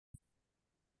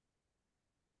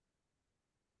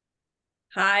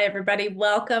Hi, everybody.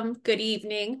 Welcome. Good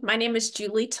evening. My name is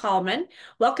Julie Tallman.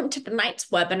 Welcome to tonight's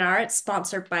webinar. It's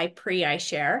sponsored by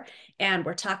PREIshare, and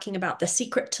we're talking about the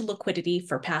secret to liquidity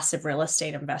for passive real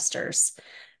estate investors.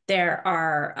 There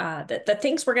are the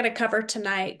things we're going to cover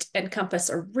tonight encompass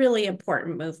a really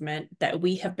important movement that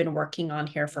we have been working on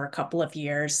here for a couple of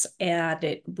years,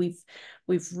 and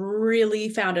we've really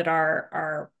found it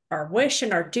our wish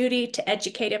and our duty to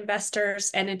educate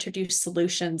investors and introduce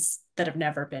solutions that have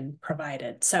never been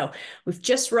provided. So we've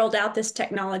just rolled out this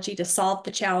technology to solve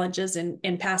the challenges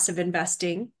in passive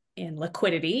investing in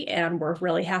liquidity, and we're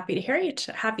really happy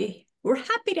to we're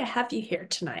happy to have you here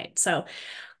tonight. So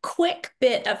quick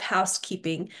bit of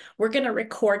housekeeping. We're going to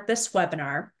record this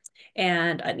webinar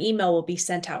and an email will be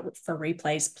sent out for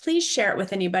replays. Please share it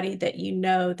with anybody that you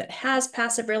know that has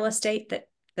passive real estate that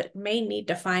may need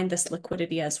to find this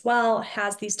liquidity as well,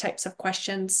 has these types of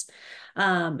questions.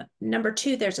 Number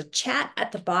two, there's a chat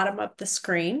at the bottom of the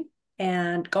screen,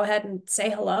 and go ahead and say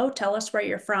hello. Tell us where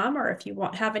you're from, or if you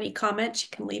have any comments, you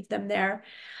can leave them there.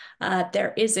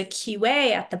 There is a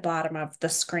QA at the bottom of the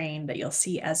screen that you'll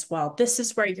see as well. This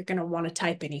is where you're going to want to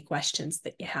type any questions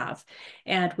that you have.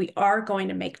 And we are going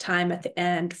to make time at the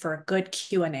end for a good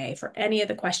Q&A for any of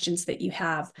the questions that you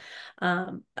have.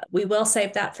 We will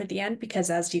save that for the end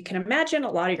because, as you can imagine,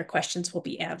 a lot of your questions will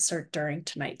be answered during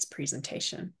tonight's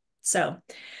presentation. So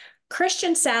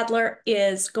Christian Sadler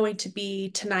is going to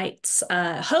be tonight's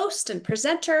host and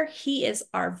presenter. He is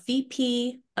our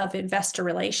VP of Investor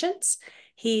Relations.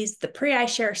 He's the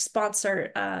PREIshare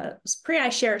sponsored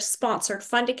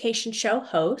Fundication show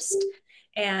host.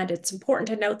 And it's important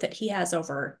to note that he has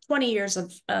over 20 years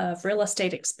of real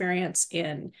estate experience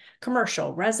in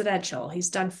commercial, residential. He's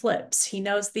done flips. He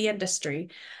knows the industry,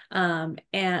 and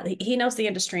he knows the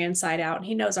industry inside out. And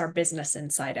he knows our business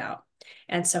inside out.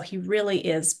 And so he really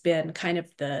has been kind of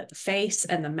the face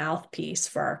and the mouthpiece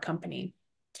for our company.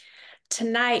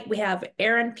 Tonight, we have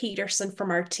Aaron Peterson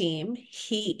from our team.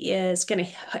 He is going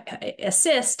to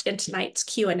assist in tonight's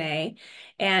Q&A.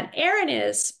 And Aaron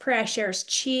is PREIshare's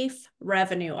Chief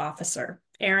Revenue Officer.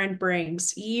 Aaron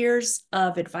brings years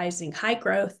of advising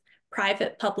high-growth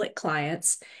private public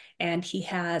clients, and he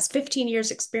has 15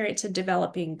 years experience in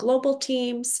developing global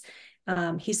teams.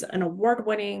 He's an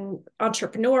award-winning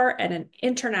entrepreneur and an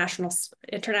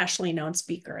internationally known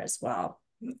speaker as well.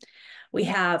 We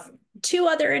have two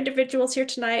other individuals here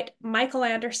tonight. Michael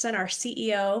Anderson, our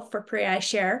CEO for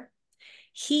PREIshare.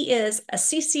 He is a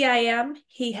CCIM.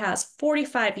 He has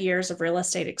 45 years of real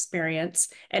estate experience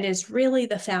and is really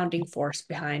the founding force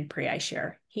behind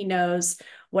PREIshare. He knows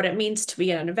what it means to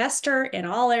be an investor in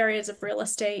all areas of real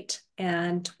estate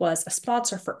and was a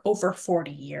sponsor for over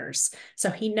 40 years. So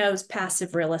he knows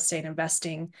passive real estate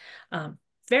investing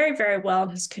very, very well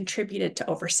and has contributed to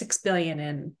over $6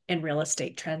 billion in real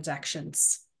estate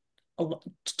transactions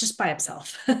just by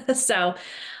himself. So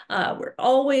we're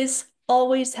always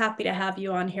happy to have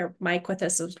you on here, Mike, with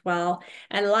us as well.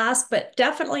 And last but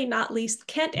definitely not least,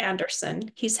 Kent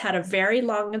Anderson. He's had a very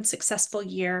long and successful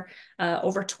year,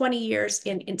 over 20 years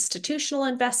in institutional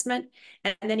investment.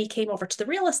 And then he came over to the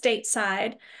real estate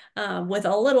side with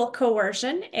a little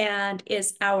coercion and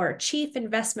is our Chief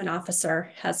Investment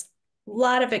Officer, has a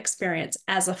lot of experience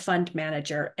as a fund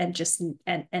manager and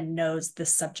knows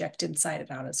this subject inside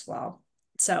and out as well.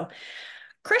 So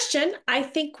Christian, I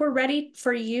think we're ready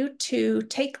for you to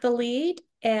take the lead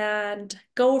and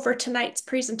go over tonight's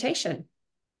presentation.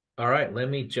 All right, let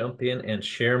me jump in and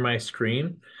share my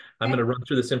screen. I'm going to run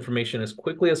through this information as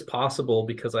quickly as possible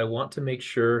because I want to make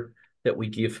sure that we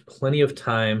give plenty of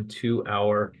time to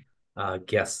our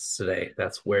guests today.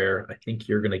 That's where I think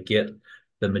you're going to get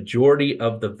the majority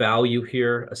of the value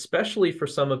here, especially for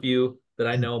some of you that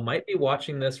I know might be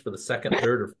watching this for the second,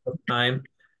 third, or fourth time.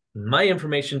 My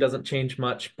information doesn't change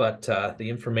much, but the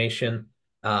information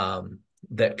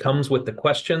that comes with the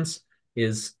questions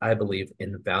is, I believe,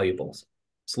 invaluable.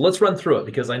 So let's run through it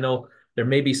because I know there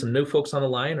may be some new folks on the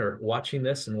line or watching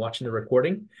this and watching the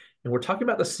recording. And we're talking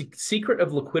about the secret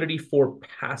of liquidity for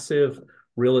passive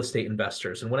real estate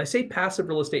investors. And when I say passive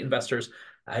real estate investors,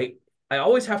 I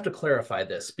always have to clarify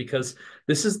this because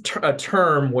this is a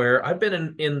term where I've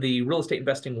been in the real estate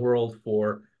investing world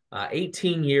for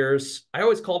 18 years. I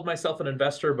always called myself an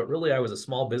investor, but really I was a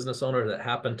small business owner that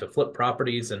happened to flip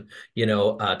properties and,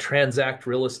 transact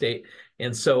real estate.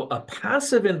 And so a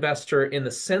passive investor in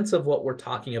the sense of what we're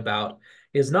talking about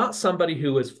is not somebody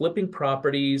who is flipping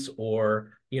properties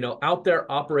or, out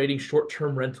there operating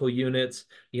short-term rental units.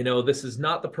 This is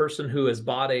not the person who has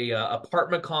bought a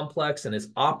apartment complex and is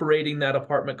operating that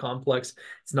apartment complex.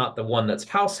 It's not the one that's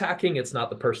house hacking. It's not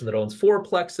the person that owns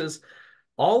fourplexes.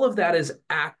 All of that is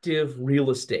active real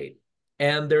estate.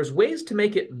 And there's ways to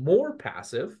make it more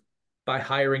passive by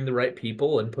hiring the right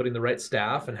people and putting the right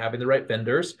staff and having the right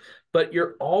vendors. But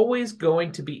you're always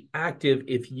going to be active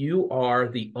if you are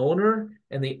the owner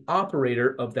and the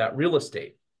operator of that real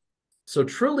estate. So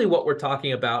truly what we're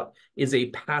talking about is a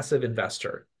passive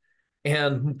investor.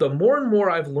 And the more and more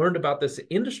I've learned about this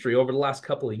industry over the last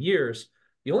couple of years,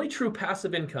 the only true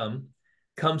passive income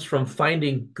comes from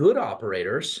finding good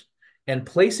operators and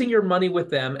placing your money with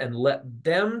them and let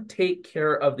them take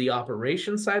care of the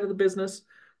operation side of the business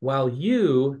while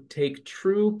you take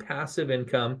true passive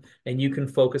income and you can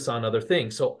focus on other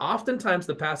things. So oftentimes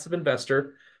the passive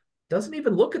investor doesn't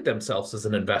even look at themselves as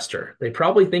an investor. They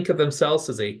probably think of themselves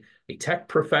as a tech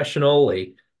professional,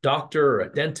 a doctor, or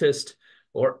a dentist,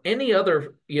 or any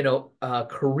other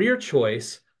career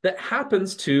choice that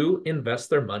happens to invest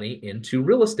their money into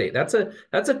real estate. That's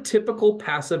a typical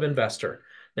passive investor.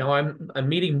 Now I'm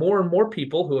meeting more and more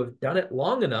people who have done it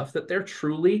long enough that they're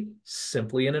truly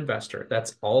simply an investor.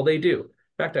 That's all they do.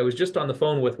 In fact, I was just on the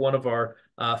phone with one of our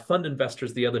fund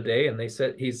investors the other day, and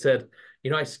he said,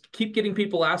 I keep getting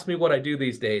people ask me what I do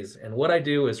these days, and what I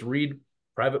do is read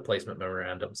private placement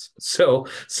memorandums. So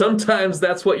sometimes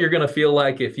that's what you're going to feel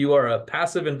like if you are a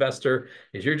passive investor,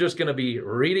 is you're just going to be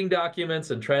reading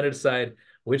documents and trying to decide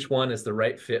which one is the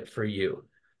right fit for you.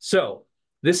 So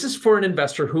this is for an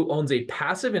investor who owns a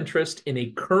passive interest in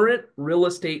a current real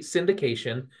estate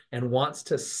syndication and wants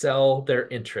to sell their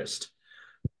interest.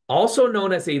 Also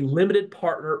known as a limited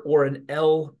partner or an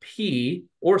LP,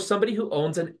 or somebody who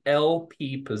owns an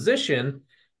LP position,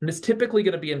 and it's typically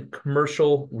going to be in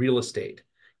commercial real estate.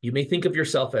 You may think of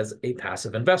yourself as a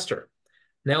passive investor.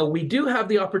 Now, we do have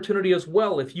the opportunity as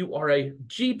well if you are a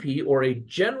GP or a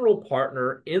general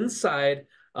partner inside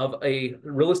of a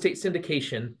real estate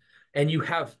syndication and you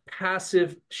have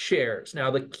passive shares.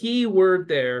 Now, the key word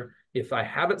there, if I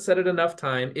haven't said it enough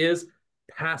time, is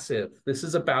passive. This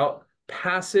is about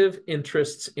passive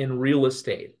interests in real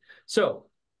estate. So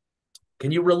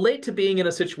can you relate to being in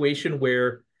a situation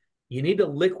where you need to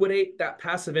liquidate that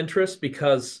passive interest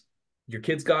because your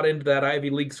kids got into that Ivy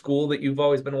League school that you've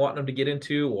always been wanting them to get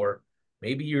into, or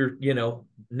maybe you're,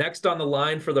 next on the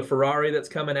line for the Ferrari that's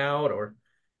coming out, or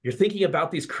you're thinking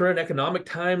about these current economic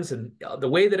times and the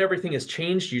way that everything has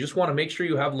changed. You just want to make sure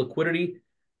you have liquidity.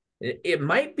 It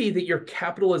might be that your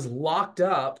capital is locked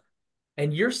up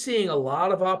and you're seeing a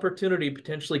lot of opportunity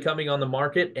potentially coming on the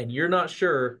market, and you're not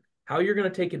sure how you're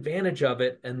going to take advantage of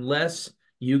it unless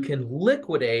you can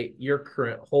liquidate your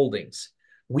current holdings.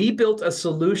 We built a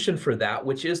solution for that,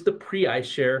 which is the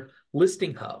PREIshare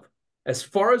listing hub. As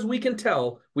far as we can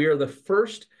tell, we are the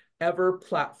first ever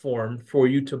platform for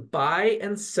you to buy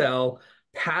and sell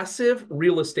passive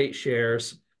real estate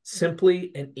shares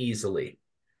simply and easily.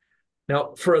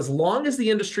 Now, for as long as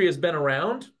the industry has been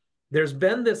around, there's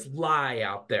been this lie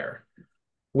out there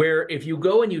where if you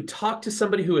go and you talk to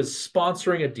somebody who is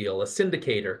sponsoring a deal, a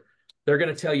syndicator, they're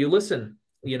going to tell you, listen,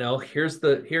 here's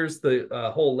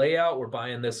the whole layout. We're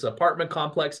buying this apartment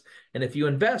complex. And if you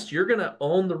invest, you're going to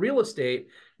own the real estate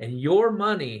and your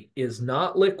money is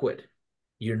not liquid.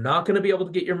 You're not going to be able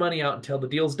to get your money out until the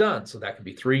deal's done. So that could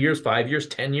be 3 years, 5 years,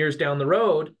 10 years down the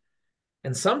road.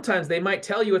 And sometimes they might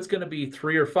tell you it's going to be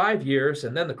 3 or 5 years,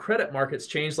 and then the credit markets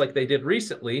change like they did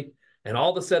recently, and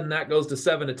all of a sudden that goes to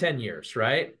 7 to 10 years,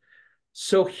 right?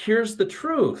 So here's the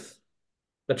truth.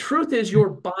 The truth is you're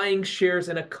buying shares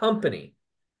in a company.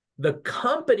 The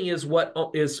company is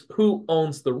who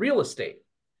owns the real estate.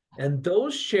 And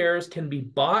those shares can be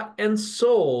bought and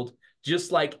sold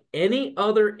just like any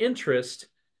other interest,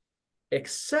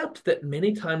 except that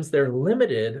many times they're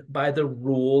limited by the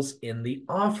rules in the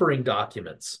offering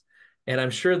documents. And I'm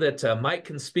sure that Mike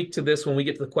can speak to this when we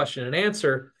get to the question and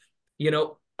answer.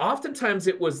 Oftentimes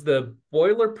it was the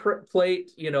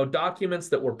boilerplate, documents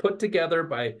that were put together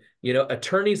by,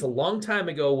 attorneys a long time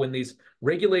ago when these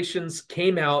regulations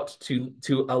came out to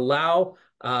allow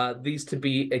these to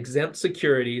be exempt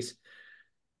securities.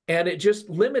 And it just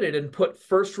limited and put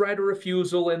first right of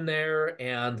refusal in there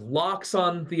and locks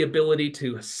on the ability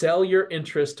to sell your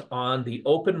interest on the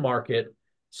open market.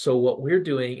 So what we're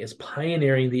doing is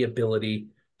pioneering the ability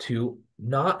to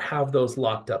not have those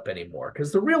locked up anymore.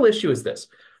 Because the real issue is this.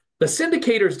 The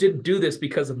syndicators didn't do this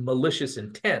because of malicious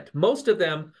intent. Most of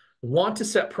them want to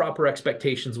set proper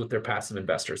expectations with their passive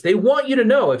investors. They want you to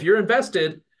know if you're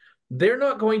invested, they're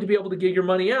not going to be able to get your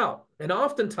money out. And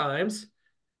oftentimes,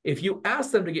 if you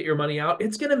ask them to get your money out,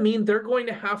 it's going to mean they're going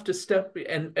to have to step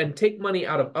and take money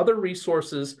out of other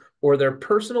resources or their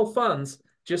personal funds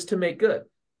just to make good.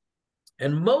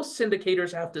 And most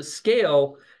syndicators have to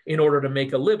scale in order to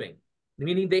make a living.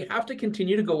 meaning they have to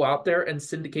continue to go out there and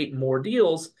syndicate more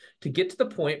deals to get to the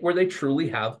point where they truly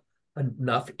have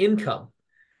enough income.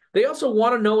 They also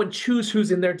want to know and choose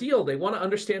who's in their deal. They want to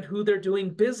understand who they're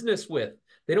doing business with.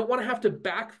 They don't want to have to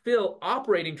backfill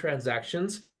operating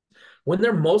transactions when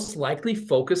they're most likely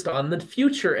focused on the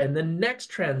future and the next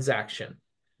transaction.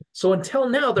 So until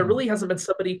now, there really hasn't been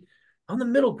somebody on the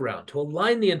middle ground to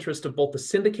align the interest of both the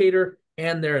syndicator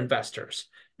and their investors.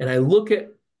 And I look at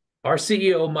our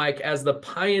CEO, Mike, as the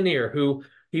pioneer who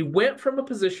he went from a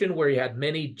position where he had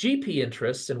many GP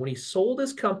interests. And when he sold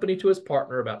his company to his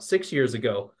partner about 6 years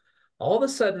ago, all of a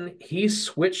sudden he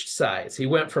switched sides. He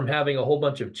went from having a whole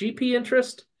bunch of GP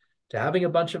interest to having a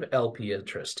bunch of LP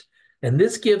interest. And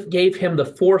this gave him the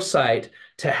foresight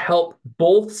to help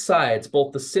both sides,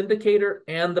 both the syndicator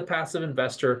and the passive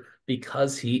investor,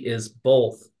 because he is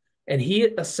both. And he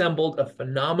assembled a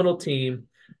phenomenal team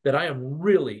that I am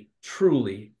really,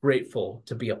 truly grateful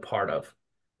to be a part of.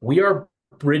 We are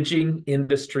bridging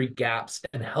industry gaps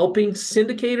and helping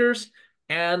syndicators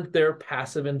and their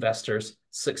passive investors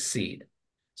succeed.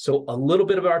 So a little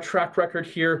bit of our track record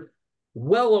here,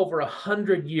 well over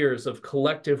 100 years of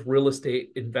collective real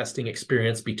estate investing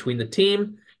experience between the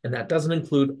team, and that doesn't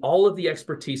include all of the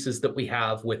expertises that we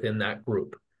have within that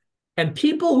group. And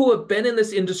people who have been in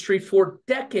this industry for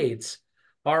decades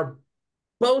are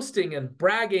boasting and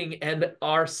bragging and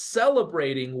are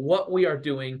celebrating what we are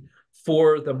doing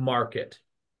for the market.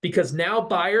 Because now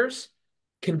buyers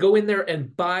can go in there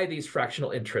and buy these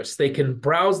fractional interests. They can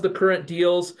browse the current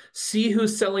deals, see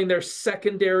who's selling their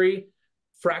secondary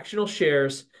fractional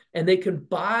shares, and they can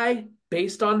buy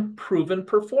based on proven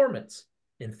performance.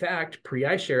 In fact,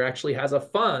 PREIshare actually has a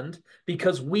fund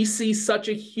because we see such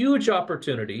a huge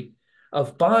opportunity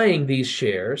of buying these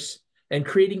shares and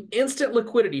creating instant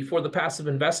liquidity for the passive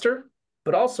investor,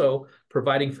 but also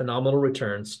providing phenomenal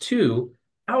returns to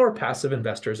our passive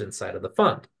investors inside of the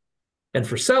fund. And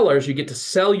for sellers, you get to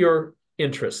sell your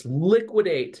interest,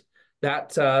 liquidate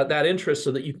that interest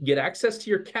so that you can get access to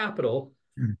your capital,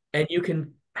 and you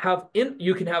can have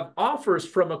offers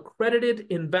from accredited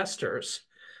investors,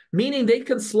 meaning they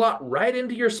can slot right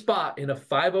into your spot in a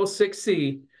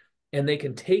 506c, and they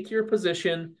can take your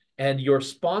position. And your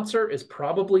sponsor is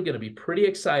probably going to be pretty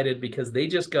excited because they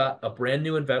just got a brand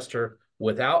new investor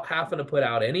without having to put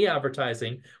out any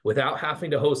advertising, without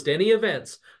having to host any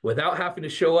events, without having to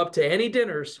show up to any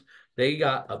dinners. They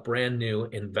got a brand new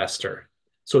investor.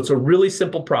 So it's a really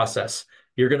simple process.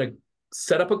 You're going to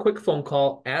set up a quick phone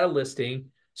call, add a listing,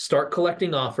 start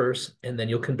collecting offers, and then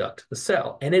you'll conduct the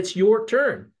sale. And it's your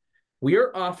turn. We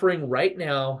are offering right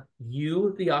now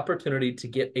you the opportunity to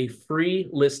get a free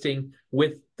listing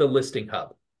with the Listing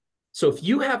Hub. So if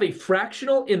you have a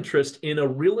fractional interest in a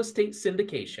real estate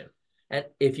syndication, and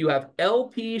if you have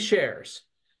LP shares,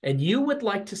 and you would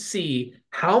like to see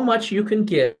how much you can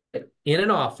get in an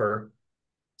offer,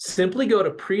 simply go to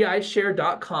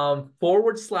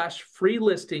preishare.com/free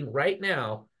listing right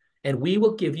now, and we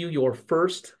will give you your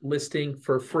first listing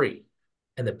for free.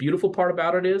 And the beautiful part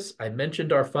about it is, I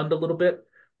mentioned our fund a little bit.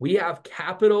 We have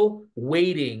capital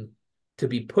waiting to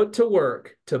be put to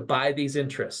work to buy these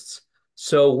interests.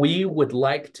 So we would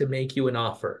like to make you an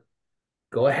offer.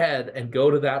 Go ahead and go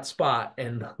to that spot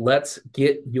and let's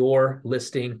get your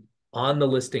listing on the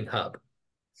Listing Hub.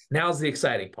 Now's the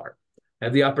exciting part. I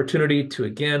have the opportunity to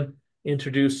again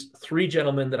introduce three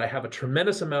gentlemen that I have a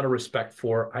tremendous amount of respect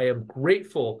for. I am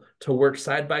grateful to work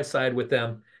side by side with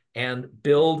them and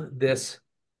build this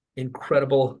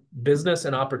incredible business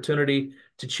and opportunity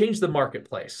to change the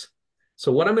marketplace.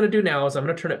 So what I'm going to do now is I'm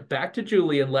going to turn it back to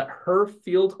Julie and let her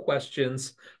field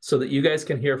questions so that you guys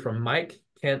can hear from Mike,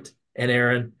 Kent, and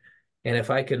Aaron. And if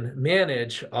I can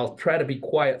manage, I'll try to be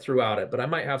quiet throughout it, but I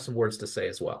might have some words to say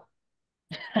as well.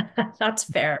 That's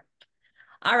fair.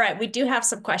 All right, we do have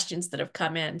some questions that have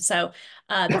come in. So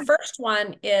the first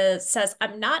one says,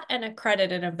 I'm not an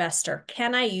accredited investor.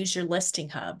 Can I use your Listing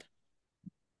Hub?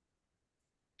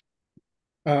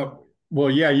 Well,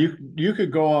 yeah, you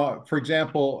could go, for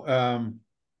example,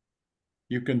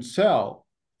 you can sell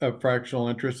a fractional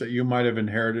interest that you might have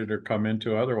inherited or come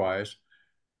into otherwise.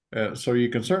 So you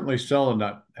can certainly sell and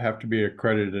not have to be an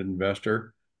accredited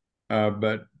investor.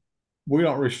 But we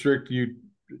don't restrict you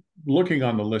looking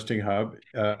on the Listing Hub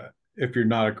if you're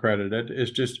not accredited.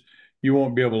 It's just you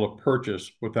won't be able to purchase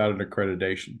without an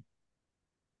accreditation.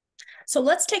 So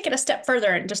let's take it a step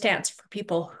further and just answer for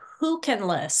people who can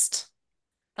list.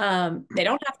 They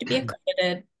don't have to be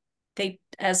accredited. They,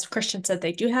 as Christian said,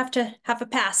 they do have to have a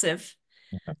passive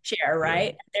share,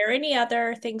 right? Are there any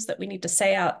other things that we need to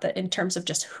say out that in terms of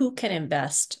just who can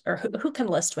invest or who can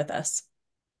list with us?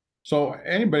 So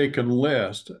anybody can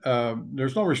list.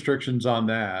 There's no restrictions on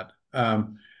that.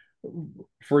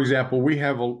 For example, we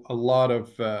have a lot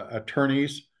of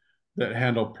attorneys that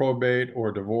handle probate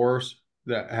or divorce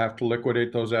that have to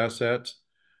liquidate those assets,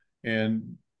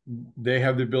 and they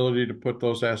have the ability to put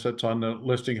those assets on the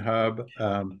listing hub.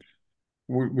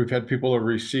 We've had people have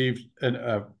received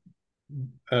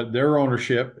their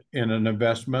ownership in an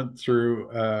investment through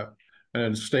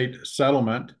an estate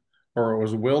settlement, or it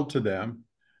was willed to them.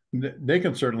 They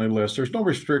can certainly list. There's no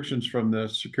restrictions from the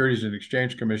Securities and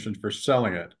Exchange Commission for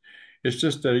selling it. It's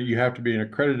just that you have to be an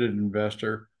accredited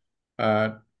investor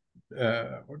uh,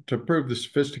 to prove the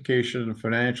sophistication and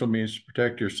financial means to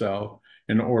protect yourself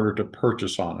in order to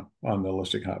purchase on the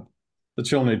listing hub.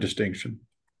 That's the only distinction.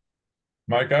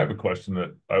 Mike, I have a question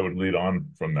that I would lead on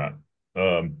from that.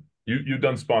 You've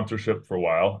done sponsorship for a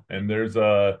while, and there's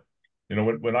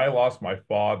when I lost my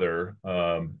father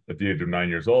at the age of 9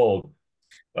 years old,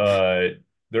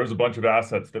 there was a bunch of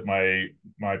assets that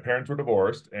my parents were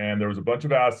divorced, and there was a bunch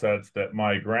of assets that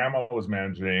my grandma was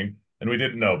managing, and we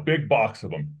didn't know. Big box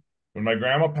of them. When my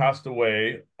grandma passed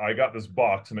away, I got this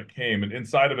box, and it came, and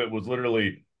inside of it was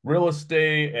literally real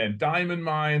estate and diamond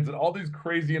mines and all these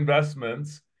crazy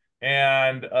investments.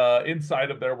 And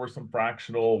inside of there were some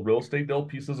fractional real estate deal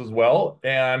pieces as well.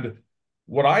 And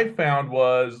what I found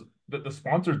was that the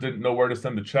sponsors didn't know where to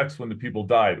send the checks when the people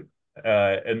died.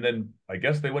 And then I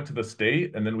guess they went to the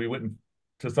state, and then we went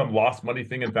to some lost money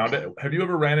thing and found it. Have you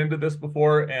ever ran into this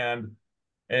before? And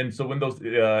so when those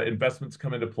investments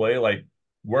come into play, like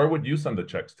where would you send the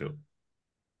checks to?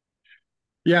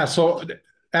 Yeah, so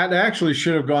that actually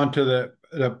should have gone to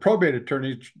the probate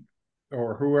attorney,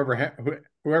 or whoever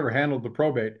handled the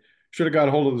probate should have got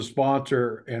a hold of the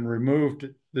sponsor and removed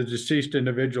the deceased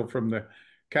individual from the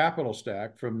capital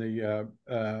stack, from the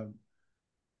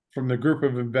group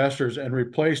of investors, and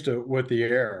replaced it with the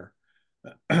heir.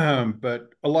 But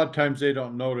a lot of times they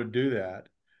don't know to do that.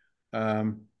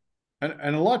 And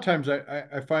a lot of times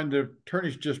I find the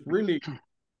attorneys just really,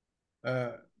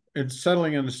 in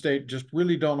settling in the state, just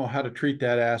really don't know how to treat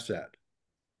that asset,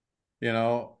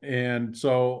 and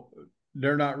so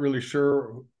they're not really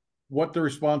sure what the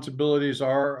responsibilities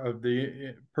are of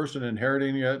the person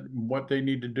inheriting it, what they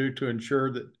need to do to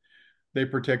ensure that they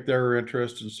protect their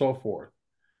interests and so forth.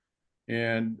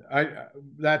 And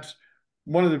that's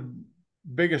one of the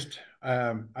biggest,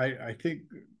 I think,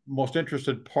 most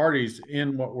interested parties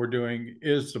in what we're doing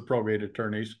is the probate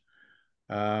attorneys,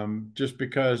 just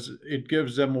because it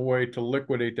gives them a way to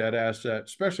liquidate that asset,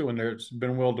 especially when it's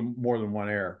been willed to more than one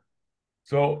heir.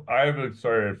 So I have a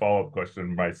follow-up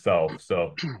question myself.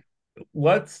 So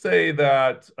let's say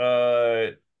that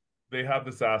they have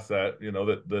this asset,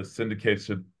 that the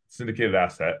syndicated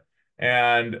asset,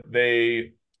 and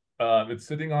they it's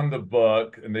sitting on the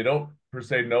book, and they don't per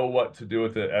se know what to do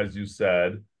with it, as you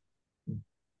said.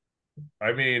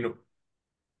 I mean,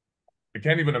 I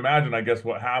can't even imagine, I guess,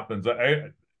 what happens.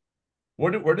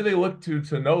 Where do they look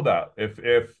to know that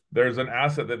if there's an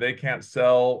asset that they can't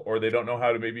sell, or they don't know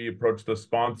how to maybe approach the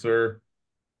sponsor?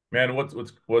 Man, what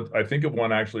I think of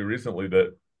one actually recently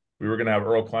that we were going to have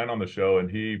Earl Klein on the show,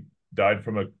 and he died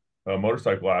from a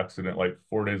motorcycle accident like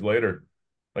 4 days later.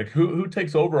 Like who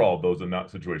takes over all of those in that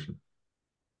situation?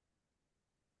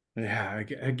 Yeah,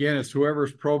 again, it's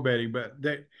whoever's probating, but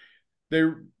they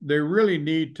really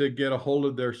need to get a hold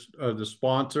of the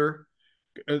sponsor.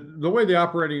 The way the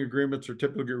operating agreements are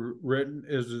typically written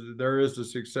is that there is a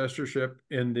successorship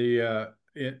in the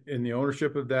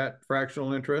ownership of that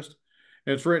fractional interest.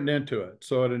 And it's written into it,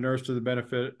 so it inures to the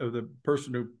benefit of the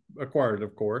person who acquired it,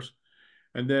 of course.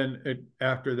 And then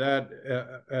after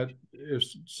that, if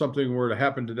something were to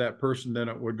happen to that person, then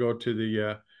it would go to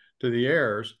the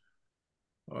heirs,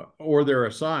 or their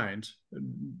assigns.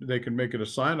 They can make it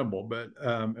assignable, but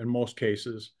in most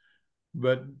cases.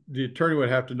 But the attorney would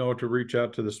have to know to reach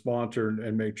out to the sponsor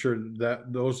and make sure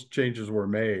that those changes were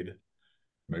made.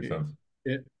 Makes sense.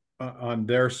 On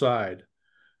their side.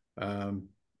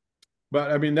 But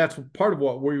I mean, that's part of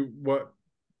what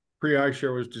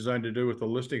PREIshare was designed to do with the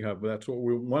listing hub. That's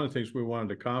one of the things we wanted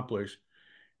to accomplish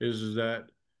is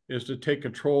to take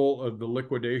control of the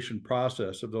liquidation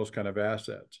process of those kind of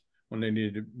assets when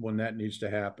that needs to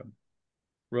happen,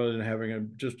 rather than having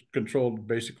it just controlled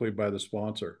basically by the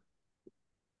sponsor.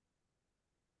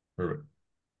 Perfect.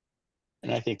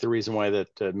 And I think the reason why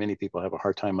that many people have a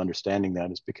hard time understanding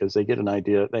that is because they have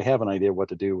an idea of what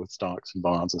to do with stocks and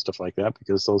bonds and stuff like that,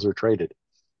 because those are traded.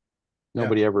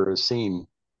 Nobody ever has seen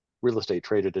real estate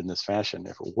traded in this fashion.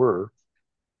 If it were,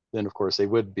 then of course they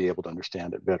would be able to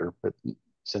understand it better. But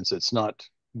since it's not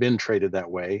been traded that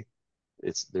way,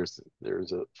 there's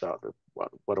a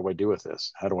what do I do with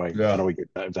this? How do I Yeah.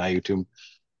 get that value to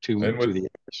And the with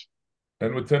heirs?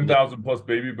 and with 10,000 plus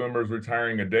baby boomers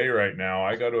retiring a day right now,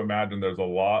 I got to imagine there's a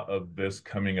lot of this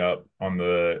coming up on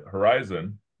the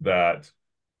horizon that,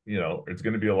 it's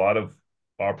going to be a lot of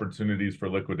opportunities for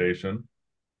liquidation.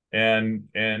 And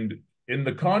in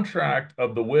the contract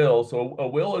of the will, so a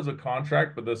will is a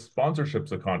contract, but the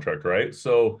sponsorship's a contract, right?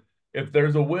 So if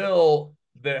there's a will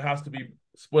that has to be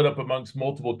split up amongst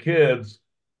multiple kids,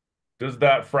 does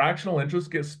that fractional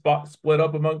interest get split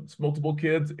up amongst multiple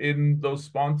kids in those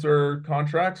sponsor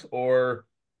contracts, or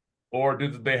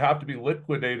did they have to be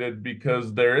liquidated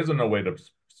because there isn't a way to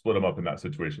split them up in that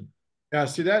situation? Yeah,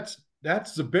 see, that's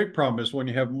the big problem is when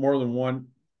you have more than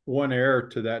one heir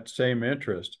to that same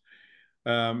interest.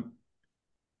 Um,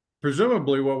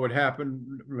 Presumably, what would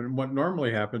happen, what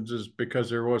normally happens, is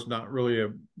because there was not really a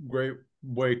great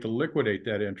way to liquidate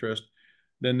that interest,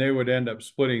 then they would end up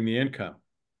splitting the income.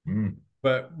 Mm.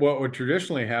 But what would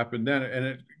traditionally happen then, and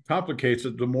it complicates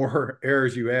it the more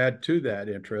heirs you add to that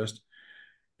interest,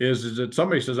 is that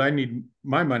somebody says, I need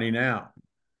my money now.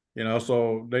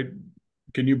 So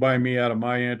can you buy me out of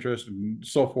my interest and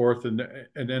so forth, and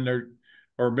then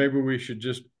or maybe we should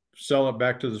just sell it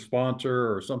back to the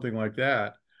sponsor or something like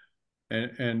that,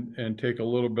 and take a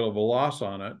little bit of a loss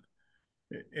on it,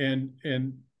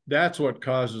 and that's what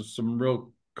causes some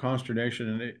real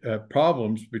consternation and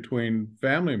problems between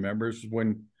family members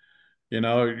when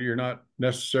you're not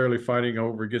necessarily fighting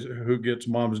over who gets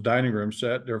mom's dining room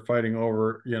set. They're fighting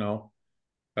over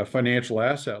a financial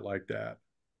asset like that.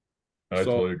 I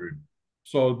So totally agree.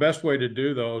 So the best way to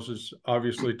do those is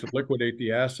obviously to liquidate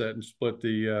the asset and split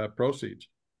the proceeds.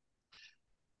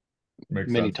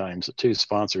 Makes Many sense. times, the two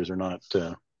sponsors are not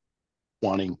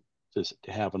wanting to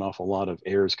have an awful lot of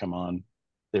heirs come on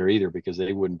there either, because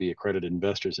they wouldn't be accredited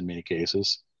investors in many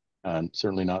cases, and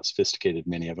certainly not sophisticated,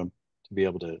 many of them, to be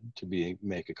able to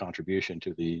make a contribution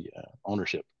to the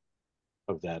ownership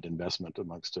of that investment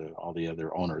amongst all the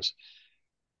other owners.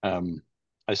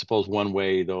 I suppose one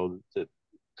way, though, that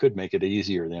could make it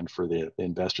easier then for the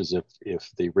investors, if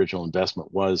the original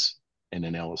investment was in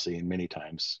an LLC, and many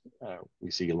times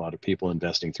we see a lot of people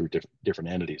investing through different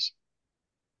entities.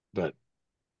 But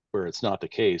where it's not the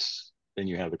case, then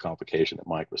you have the complication that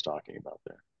Mike was talking about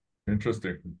there.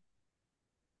 Interesting.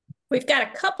 We've got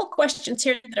a couple questions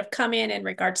here that have come in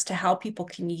regards to how people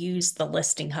can use the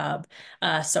listing hub.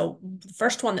 So the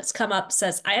first one that's come up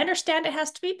says, I understand it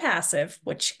has to be passive,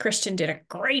 which Christian did a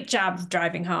great job of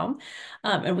driving home.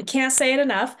 And we can't say it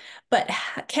enough, but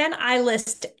can I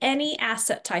list any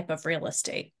asset type of real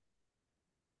estate?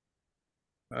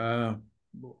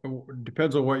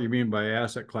 Depends on what you mean by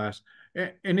asset class.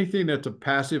 Anything that's a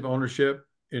passive ownership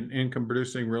in income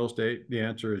producing real estate, the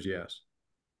answer is yes.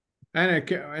 And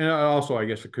also, I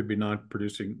guess it could be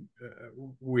non-producing.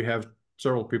 We have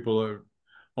several people that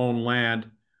own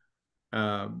land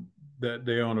that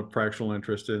they own a fractional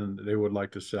interest in, and they would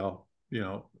like to sell,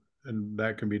 and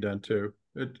that can be done too.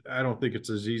 I don't think it's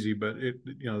as easy, but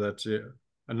that's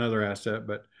another asset.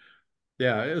 But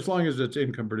yeah, as long as it's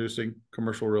income producing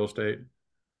commercial real estate,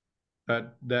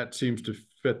 that seems to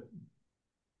fit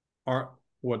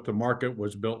what the market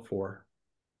was built for.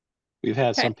 We've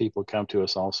had Okay. some people come to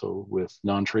us also with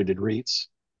non-traded REITs.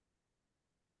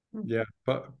 Yeah,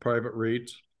 private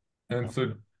REITs. And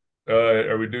so,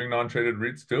 are we doing non-traded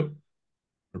REITs too,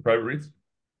 or private REITs?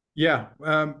 Yeah,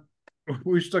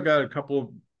 we still got a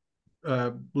couple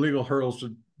of legal hurdles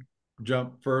to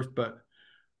jump first, but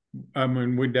I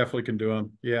mean, we definitely can do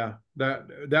them. Yeah,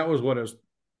 that was one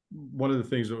of the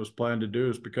things that was planned to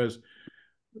do, is because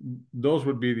those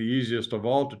would be the easiest of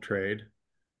all to trade,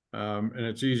 and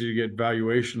it's easy to get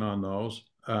valuation on those.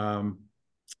 And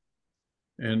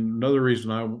another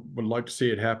reason I would like to see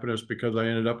it happen is because I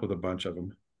ended up with a bunch of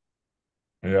them.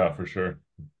 Yeah, for sure.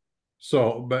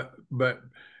 So, but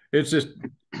it's just,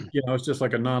 it's just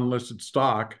like a non-listed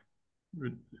stock.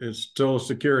 It's still a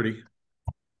security.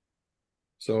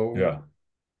 So, Yeah.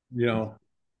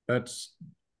 that's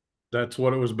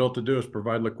what it was built to do, is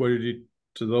provide liquidity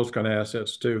to those kind of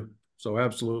assets too. So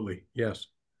absolutely, yes.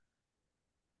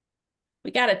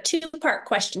 We got a two-part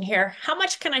question here. How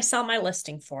much can I sell my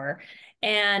listing for?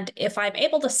 And if I'm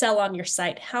able to sell on your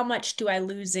site, how much do I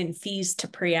lose in fees to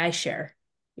PREIshare?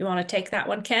 You want to take that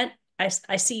one, Kent? I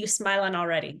see you smiling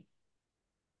already.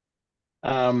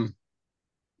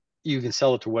 You can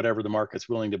sell it to whatever the market's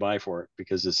willing to buy for it,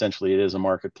 because essentially it is a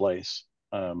marketplace.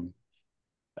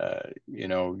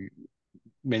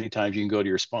 Many times you can go to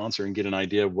your sponsor and get an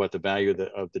idea of what the value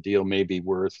of the deal may be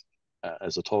worth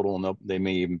as a total, and they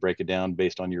may even break it down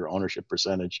based on your ownership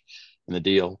percentage in the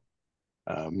deal.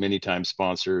 Many times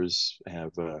sponsors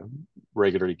have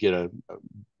regularly get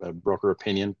a broker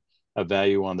opinion of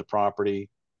value on the property,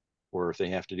 or if they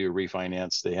have to do a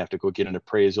refinance, they have to go get an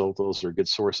appraisal. Those are good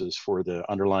sources for the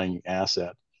underlying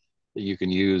asset that you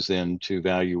can use then to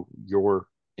value your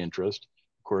interest.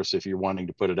 Of course, if you're wanting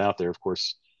to put it out there, of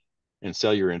course, and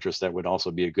sell your interest, that would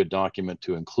also be a good document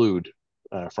to include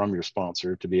from your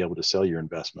sponsor to be able to sell your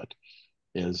investment,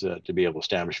 is to be able to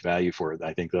establish value for it.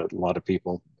 I think that a lot of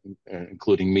people,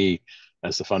 including me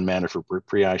as the fund manager for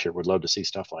PREIshare, would love to see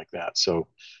stuff like that. So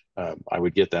I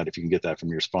would get that if you can get that from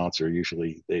your sponsor.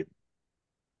 Usually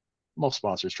most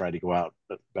sponsors try to go out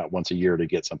about once a year to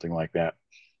get something like that,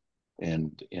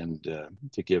 and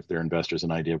to give their investors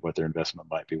an idea of what their investment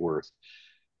might be worth.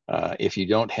 If you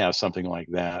don't have something like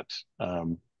that,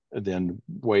 then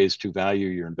ways to value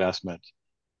your investment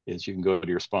is you can go to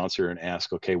your sponsor and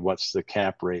ask, okay, what's the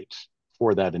cap rate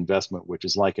for that investment, which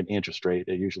is like an interest rate.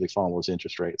 It usually follows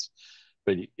interest rates.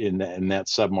 But in that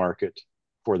submarket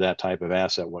for that type of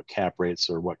asset, what cap rates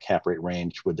or what cap rate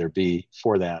range would there be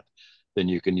for that? Then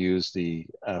you can use the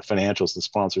financials the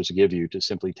sponsors give you to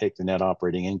simply take the net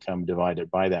operating income divided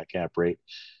by that cap rate.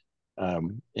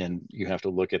 And you have to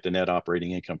look at the net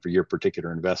operating income for your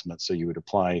particular investment. So you would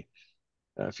apply,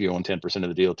 if you own 10% of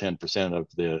the deal, 10% of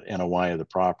the NOI of the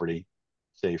property,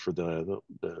 say for the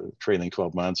trailing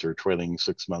 12 months or trailing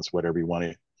 6 months, whatever you want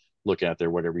to look at there,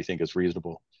 whatever you think is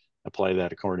reasonable. Apply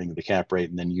that according to the cap rate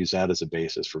and then use that as a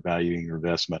basis for valuing your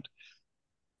investment.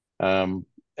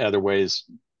 Other ways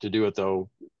to do it,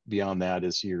 though, beyond that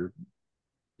is you're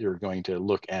going to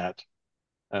look at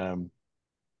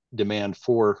demand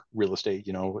for real estate.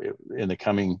 You know, in the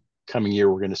coming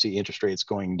year, we're going to see interest rates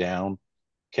going down.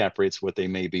 Cap rates, what they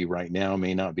may be right now,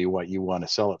 may not be what you want to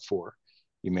sell it for.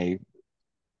 You may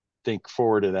think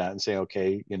forward to that and say,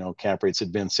 okay, you know, cap rates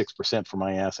had been 6% for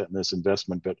my asset in this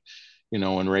investment, but you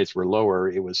know, when rates were lower,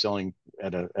 it was selling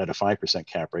at a 5%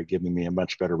 cap rate, giving me a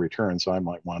much better return. So I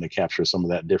might want to capture some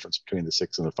of that difference between the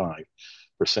 6 and the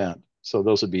 5%. So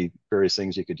those would be various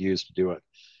things you could use to do it.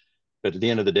 But at the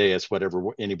end of the day, it's whatever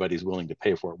anybody's willing to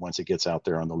pay for it once it gets out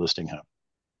there on the listing hub.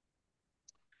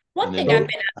 One thing I've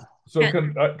been asked. So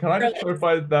can I just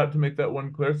clarify that to make that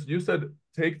one clear? So you said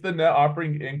take the net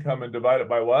operating income and divide it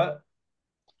by what?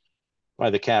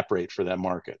 By the cap rate for that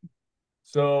market.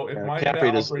 So if my net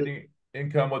operating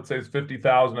income, let's say, is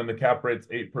 50,000 and the cap rate's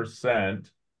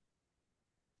 8%,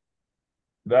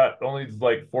 that only is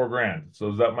like $4,000. So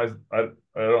is that I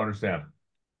don't understand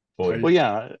fully. Well,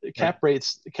 yeah, cap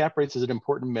rates is an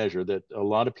important measure that a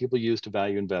lot of people use to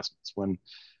value investments. When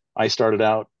I started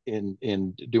out in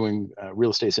doing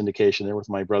real estate syndication there with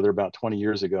my brother about 20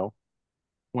 years ago,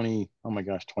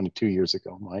 22 years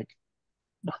ago, Mike.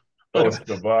 Let's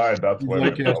divide. That's why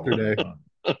like yesterday.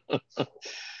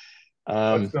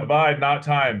 Let's divide, not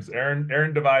times.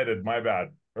 Aaron divided. My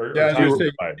bad. Yeah,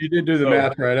 you did do the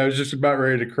math right. I was just about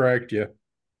ready to correct you.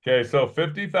 Okay, so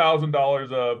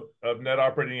 $50,000 of net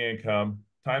operating income,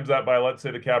 times that by, let's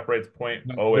say the cap rate's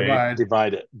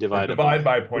 0.08. Divide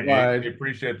by 0.8. We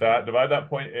appreciate that. Divide that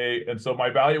 0.8. And so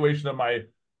my valuation of my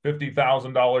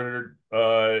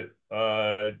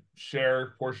 $50,000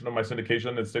 share portion of my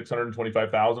syndication is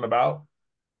 $625,000 about.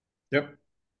 Yep.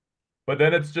 But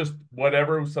then it's just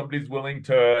whatever somebody's willing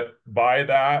to buy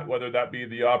that, whether that be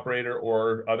the operator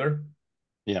or other.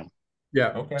 Yeah. Yeah.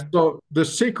 Okay. So the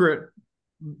secret,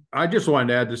 I just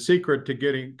wanted to add the secret to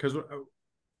getting, because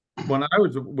when I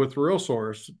was with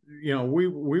RealSource, you know,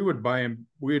 we would buy them,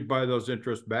 we'd buy those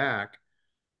interests back,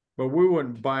 but we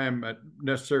wouldn't buy them at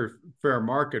necessary fair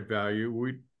market value.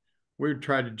 We'd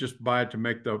try to just buy it to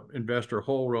make the investor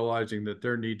whole, realizing that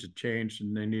their needs had changed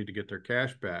and they need to get their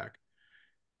cash back.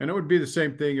 And it would be the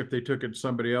same thing if they took it to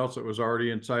somebody else that was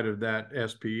already inside of that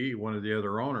SPE, one of the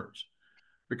other owners,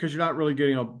 because you're not really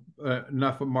getting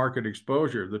enough market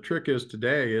exposure. The trick is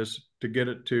today is to get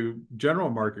it to general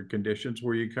market conditions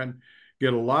where you can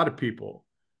get a lot of people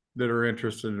that are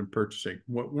interested in purchasing.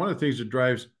 One of the things that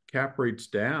drives cap rates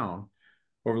down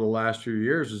over the last few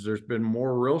years is there's been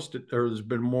more real estate, or there's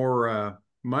been more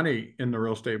money in the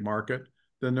real estate market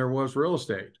than there was real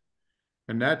estate.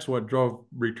 And that's what drove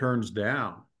returns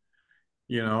down.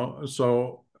 You know,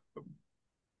 so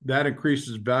that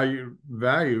increases value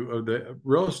of the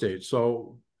real estate.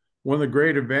 So one of the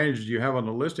great advantages you have on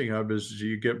the listing hub is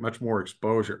you get much more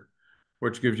exposure,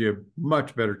 which gives you a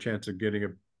much better chance of getting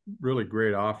a really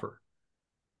great offer.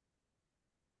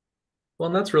 Well,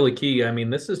 and that's really key. I mean,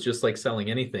 this is just like selling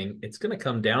anything. It's going to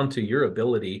come down to your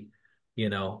ability, you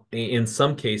know, in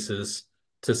some cases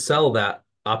to sell that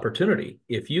opportunity.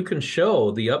 If you can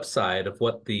show the upside of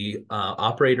what the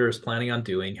operator is planning on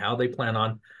doing, how they plan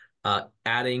on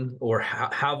adding or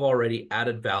have already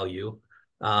added value,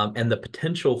 and the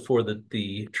potential for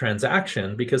the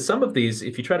transaction. Because some of these,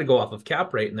 if you try to go off of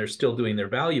cap rate and they're still doing their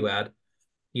value add,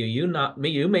 you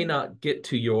may not get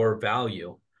to your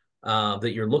value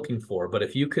that you're looking for. But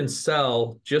if you can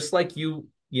sell just like you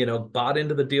bought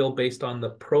into the deal based on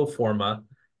the pro forma,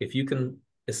 if you can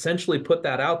essentially put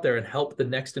that out there and help the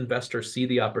next investor see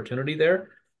the opportunity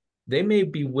there, they may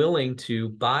be willing to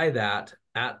buy that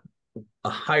at a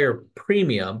higher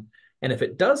premium. And if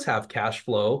it does have cash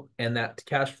flow and that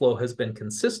cash flow has been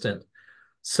consistent,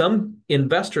 some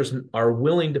investors are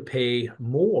willing to pay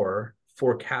more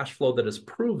for cash flow that is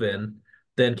proven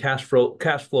than cash flow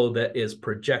that is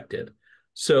projected.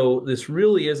 So this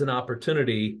really is an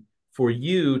opportunity for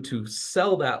you to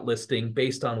sell that listing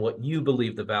based on what you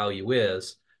believe the value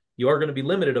is. You are going to be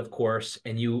limited, of course,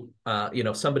 and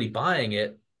somebody buying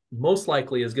it most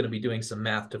likely is going to be doing some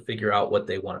math to figure out what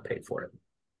they want to pay for it.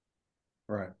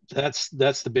 Right. That's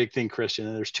the big thing, Christian.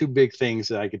 And there's two big things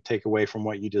that I could take away from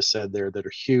what you just said there that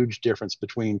are huge difference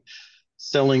between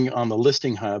selling on the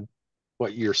listing hub,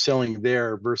 what you're selling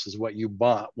there versus what you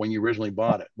bought when you originally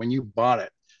bought it. When you bought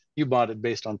it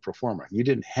based on pro forma. You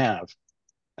didn't have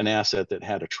an asset that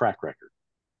had a track record.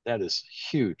 That is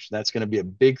huge. That's going to be a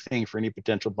big thing for any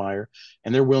potential buyer,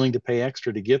 and they're willing to pay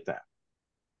extra to get that.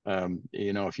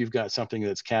 If you've got something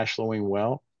that's cash flowing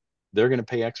well, they're going to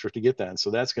pay extra to get that. And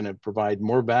so that's going to provide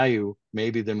more value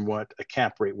maybe than what a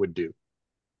cap rate would do,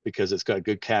 because it's got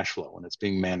good cash flow and it's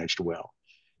being managed well.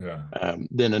 Yeah.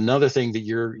 Then another thing that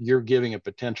you're giving a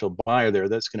potential buyer there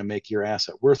that's going to make your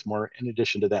asset worth more, in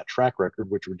addition to that track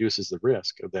record, which reduces the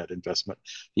risk of that investment.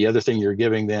 The other thing you're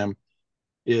giving them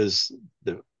is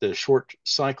the short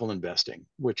cycle investing,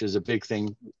 which is a big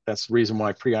thing. That's the reason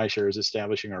why PREIshare is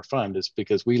establishing our fund, is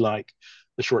because we like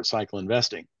the short cycle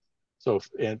investing. So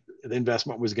if the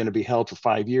investment was going to be held for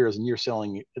 5 years and you're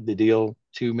selling the deal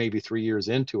 2, maybe 3 years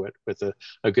into it with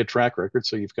a good track record,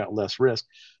 so you've got less risk.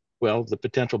 Well, the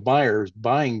potential buyers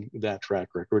buying that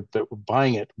track record, but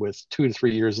buying it with 2 to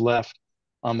 3 years left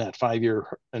on that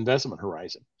 5-year investment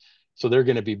horizon. So they're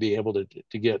going to be able to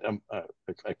get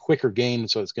a quicker gain.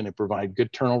 So it's going to provide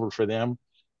good turnover for them,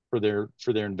 for their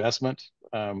investment.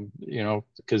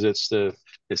 Because it's the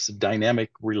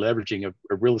dynamic releveraging of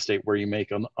real estate, where you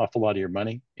make an awful lot of your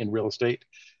money in real estate,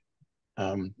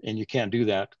 and you can't do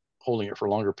that holding it for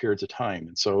longer periods of time.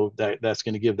 And so that's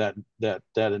going to give that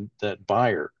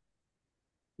buyer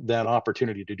that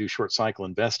opportunity to do short cycle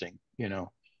investing.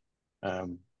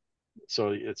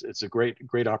 So it's a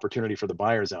great opportunity for the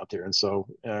buyers out there. And so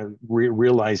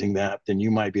realizing that, then you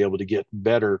might be able to get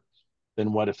better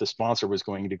than what if the sponsor was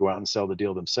going to go out and sell the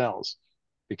deal themselves,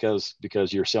 because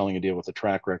you're selling a deal with a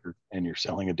track record and you're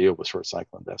selling a deal with short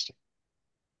cycle investing.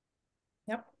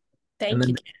 Yep. Thank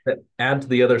you. To add to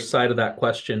the other side of that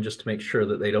question, just to make sure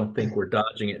that they don't think we're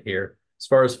dodging it here. As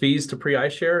far as fees to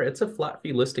PREIshare, it's a flat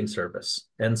fee listing service.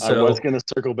 And so I was going to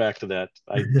circle back to that.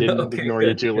 I didn't ignore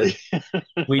you, Julie.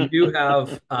 We do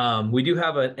have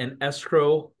an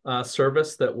escrow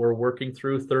service that we're working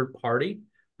through third party.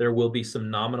 There will be some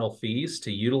nominal fees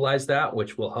to utilize that,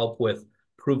 which will help with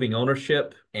proving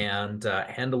ownership and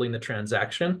handling the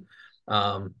transaction.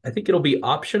 I think it'll be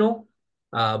optional,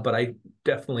 but I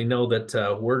definitely know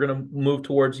that we're going to move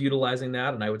towards utilizing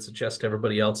that, and I would suggest to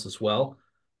everybody else as well.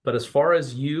 But as far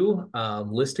as you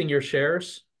listing your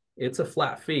shares, it's a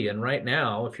flat fee. And right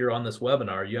now, if you're on this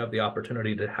webinar, you have the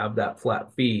opportunity to have that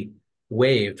flat fee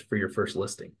waived for your first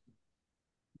listing.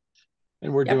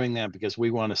 And we're doing that because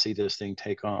we want to see this thing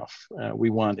take off.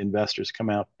 We want investors to come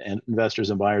out, and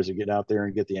investors and buyers to get out there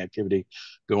and get the activity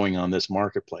going on this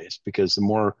marketplace, because the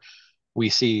more we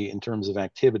see in terms of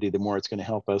activity, the more it's going to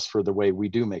help us for the way we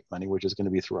do make money, which is going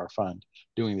to be through our fund,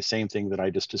 doing the same thing that I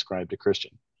just described to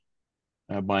Christian.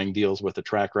 Buying deals with a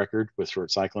track record with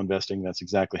short cycle investing. That's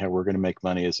exactly how we're going to make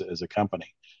money as a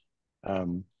company.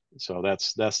 So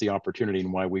that's the opportunity,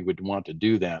 and why we would want to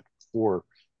do that for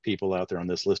people out there on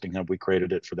this listing hub. We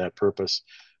created it for that purpose.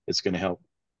 It's going to help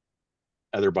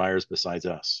other buyers besides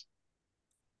us.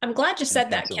 I'm glad you said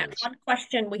that, Ken. One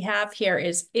question we have here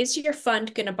is your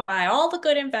fund going to buy all the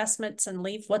good investments and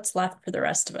leave what's left for the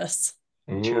rest of us?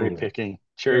 Ooh. Cherry picking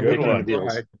one.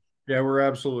 deals. Right. Yeah, we're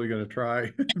absolutely going to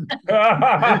try.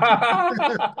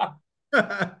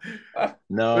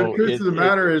 No, the truth of the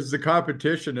matter is the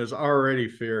competition is already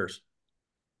fierce.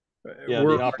 Yeah,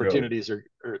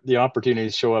 the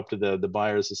opportunities show up to the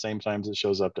buyers the same times it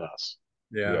shows up to us.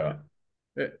 Yeah.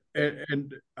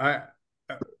 And I,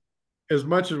 as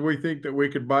much as we think that we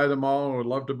could buy them all and would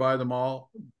love to buy them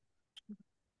all,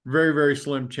 very, very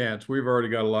slim chance. We've already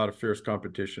got a lot of fierce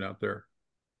competition out there.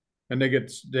 and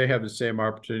they have the same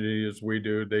opportunity as we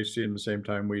do. They see them the same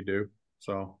time we do.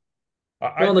 So,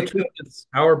 Well, I the think truth that is,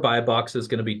 our buy box is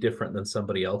going to be different than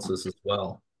somebody else's as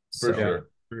well. for So, sure.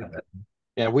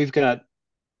 Yeah, we've got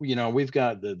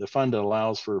the fund that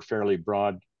allows for fairly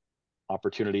broad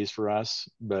opportunities for us,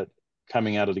 but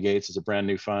coming out of the gates as a brand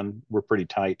new fund, we're pretty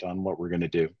tight on what we're going to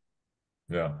do.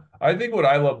 Yeah. I think what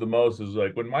I love the most is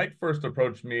like when Mike first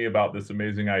approached me about this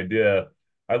amazing idea,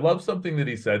 I love something that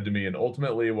he said to me, and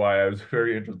ultimately why I was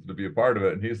very interested to be a part of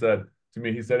it. And he said to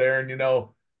me, he said, Aaron,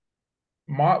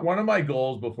 one of my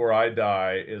goals before I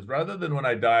die is rather than when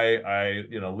I die, I,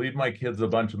 leave my kids a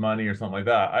bunch of money or something like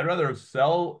that. I'd rather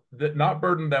sell that, not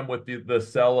burden them with the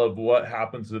sell of what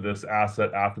happens to this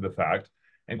asset after the fact.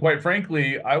 And quite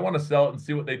frankly, I want to sell it and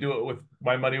see what they do with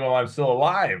my money while I'm still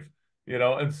alive.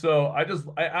 And so I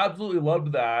absolutely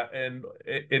loved that, and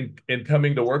in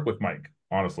coming to work with Mike,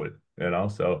 honestly,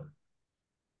 so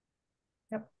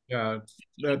yeah,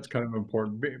 that's kind of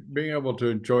important. Being able to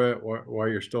enjoy it while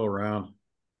you're still around.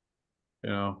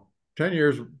 10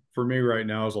 years for me right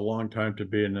now is a long time to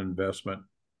be in an investment.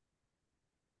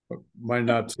 But might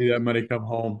not see that money come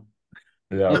home.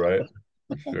 yeah, right.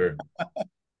 Sure.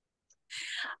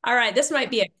 All right, this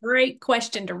might be a great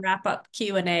question to wrap up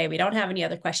Q&A. We don't have any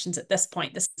other questions at this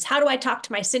point. This is, how do I talk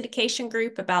to my syndication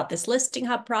group about this listing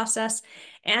hub process,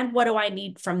 and what do I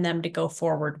need from them to go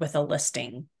forward with a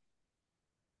listing?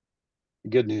 The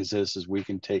good news is we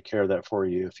can take care of that for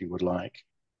you if you would like.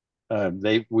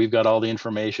 We've got all the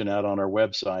information out on our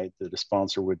website that a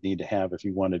sponsor would need to have if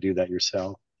you want to do that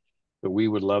yourself. But we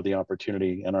would love the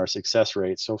opportunity, and our success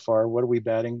rate so far. What are we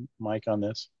batting, Mike, on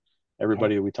this?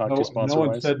 Everybody we talked to sponsor No one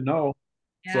wise? said no.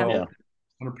 Yeah. So Yeah.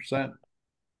 100%.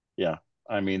 Yeah.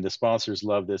 I mean, the sponsors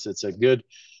love this. It's a good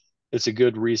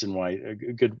reason why, a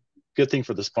good thing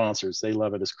for the sponsors. They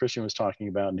love it. As Christian was talking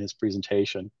about in his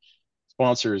presentation,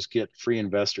 sponsors get free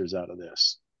investors out of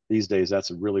this. These days, that's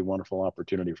a really wonderful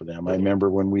opportunity for them. I remember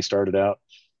when we started out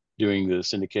doing the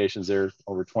syndications there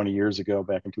over 20 years ago,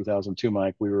 back in 2002,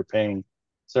 Mike, we were paying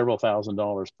several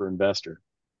 $1,000s per investor.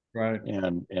 Right.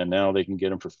 And now they can get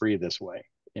them for free this way.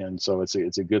 And so it's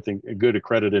a good thing, a good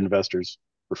accredited investors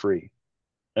for free.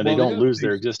 And they don't lose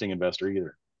their existing investor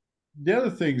either. The other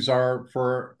things are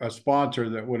for a sponsor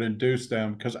that would induce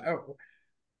them, because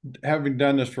having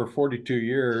done this for 42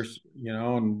 years,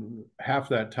 and half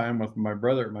that time with my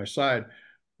brother at my side,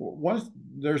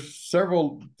 there's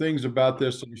several things about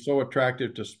this that are so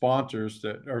attractive to sponsors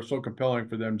that are so compelling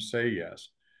for them to say yes.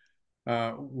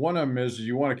 One of them is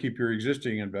you want to keep your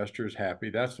existing investors happy.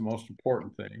 That's the most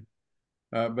important thing.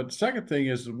 But the second thing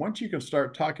is once you can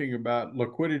start talking about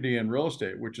liquidity in real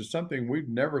estate, which is something we've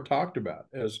never talked about,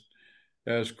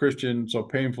 as Christian so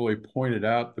painfully pointed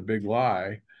out, the big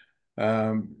lie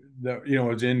that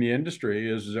is in the industry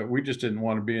is that we just didn't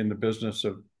want to be in the business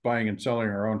of buying and selling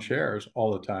our own shares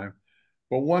all the time.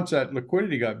 But once that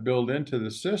liquidity got built into the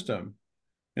system,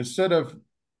 instead of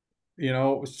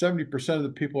 70% of the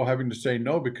people having to say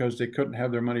no because they couldn't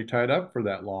have their money tied up for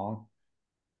that long,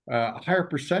 a higher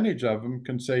percentage of them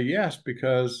can say yes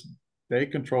because they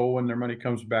control when their money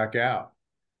comes back out.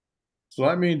 So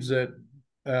that means that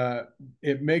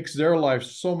it makes their life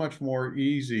so much more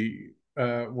easy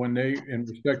in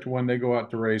respect to when they go out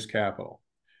to raise capital,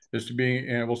 is to being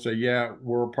able to say, yeah,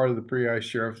 we're a part of the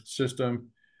PREIshare system.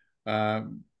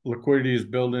 Liquidity is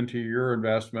built into your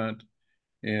investment,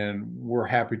 and we're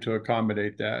happy to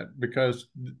accommodate that, because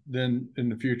then in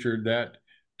the future that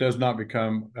does not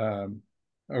become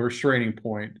a restraining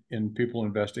point in people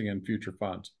investing in future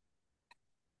funds.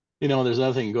 There's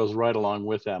another thing that goes right along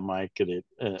with that, Mike, that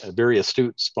a very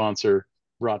astute sponsor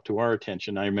brought to our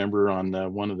attention. I remember on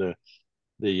one of the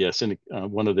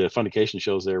syndication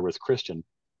shows there with Christian,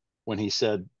 when he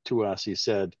said to us, he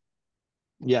said,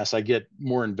 yes, I get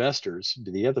more investors.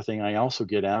 The other thing I also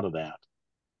get out of that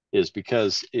is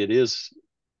because it is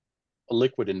a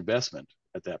liquid investment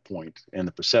at that point, and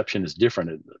the perception is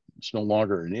different. It's no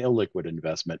longer an illiquid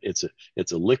investment. It's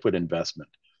a liquid investment.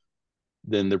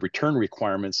 Then the return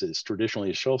requirements is traditionally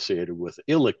associated with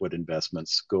illiquid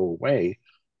investments go away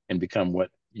and become what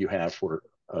you have for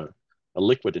a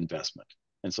liquid investment.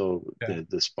 And so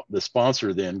the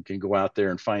sponsor then can go out there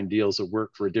and find deals that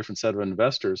work for a different set of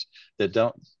investors that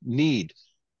don't need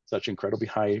such incredibly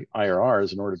high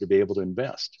IRRs in order to be able to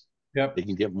invest. Yep. They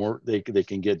can get more. They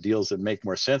can get deals that make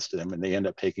more sense to them, and they end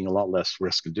up taking a lot less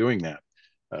risk in doing that.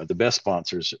 The best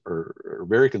sponsors are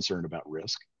very concerned about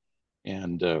risk,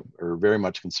 and are very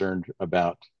much concerned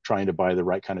about trying to buy the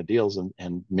right kind of deals.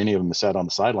 And many of them sat on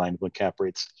the sideline when cap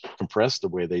rates compressed the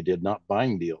way they did, not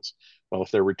buying deals. Well,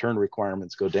 if their return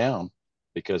requirements go down,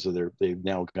 because of they've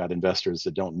now got investors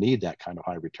that don't need that kind of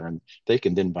high return. They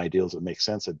can then buy deals that make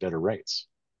sense at better rates.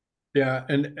 Yeah,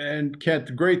 and Kent,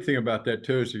 the great thing about that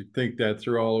too is you think that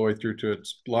through all the way through to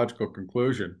its logical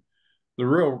conclusion. The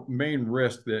real main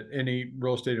risk that any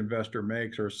real estate investor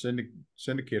makes or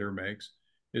syndicator makes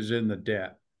is in the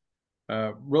debt.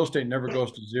 Real estate never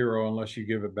goes to zero unless you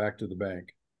give it back to the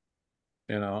bank.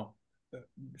 You know,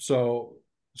 so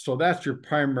that's your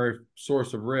primary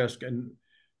source of risk. And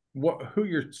who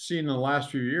you're seeing in the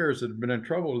last few years that have been in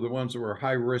trouble are the ones that were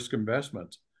high risk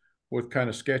investments with kind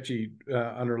of sketchy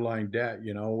underlying debt,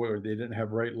 you know, where they didn't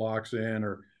have rate locks in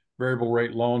or variable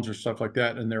rate loans or stuff like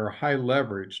that, and they were high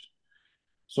leveraged.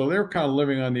 So they're kind of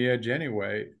living on the edge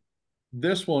anyway.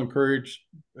 This will encourage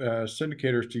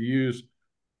syndicators to use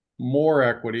more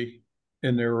equity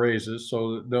in their raises,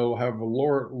 so they'll have a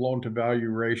lower loan to value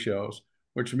ratios,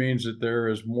 which means that there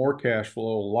is more cash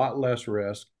flow, a lot less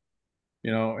risk,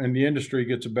 you know, and the industry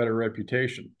gets a better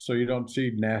reputation. So you don't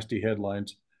see nasty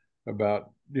headlines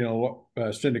about, you know,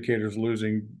 syndicators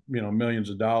losing, you know, millions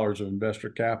of dollars of investor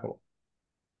capital,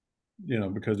 you know,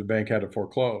 because the bank had to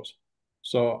foreclose.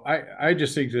 So I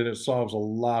just think that it solves a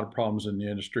lot of problems in the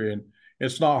industry, and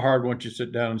it's not hard once you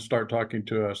sit down and start talking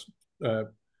to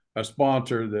a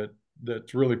sponsor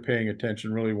that's really paying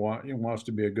attention, really wants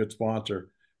to be a good sponsor.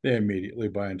 They immediately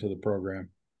buy into the program.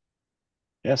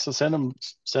 Yeah, so send them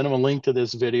a link to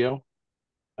this video.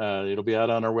 It'll be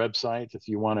out on our website if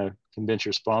you want to convince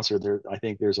your sponsor. I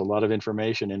think there's a lot of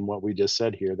information in what we just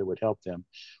said here that would help them,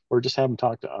 or just have them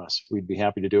talk to us. We'd be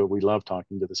happy to do it. We love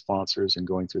talking to the sponsors and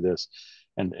going through this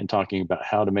and talking about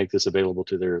how to make this available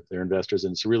to their investors.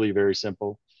 And it's really very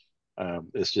simple.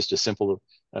 It's just a simple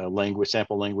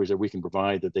sample language that we can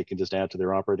provide that they can just add to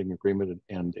their operating agreement,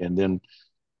 and then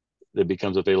it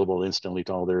becomes available instantly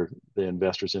to all the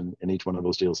investors in each one of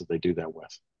those deals that they do that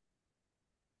with.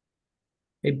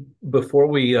 Hey, before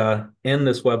we end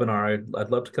this webinar, I'd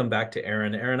love to come back to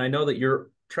Aaron. Aaron, I know that you're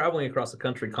traveling across the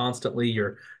country constantly.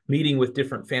 You're meeting with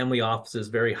different family offices,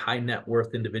 very high net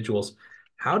worth individuals.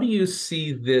 How do you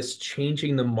see this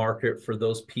changing the market for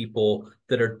those people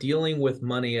that are dealing with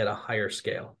money at a higher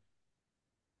scale?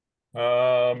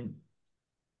 I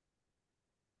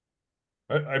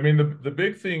mean, the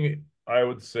big thing I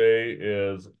would say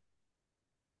is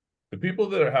the people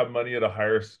that have money at a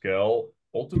higher scale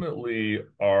ultimately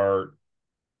are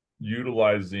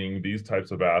utilizing these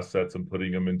types of assets and putting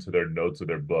them into their notes of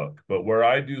their book. But where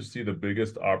I do see the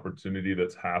biggest opportunity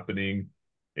that's happening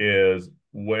is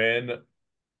when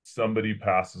somebody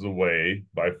passes away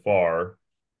by far,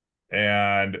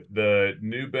 and the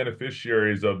new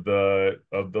beneficiaries of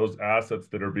those assets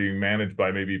that are being managed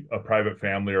by maybe a private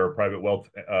family or a private wealth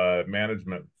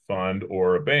management fund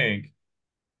or a bank,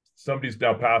 somebody's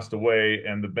now passed away,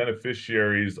 and the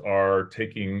beneficiaries are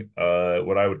taking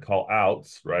what I would call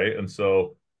outs, right? And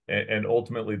so, and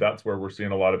ultimately, that's where we're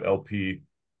seeing a lot of LP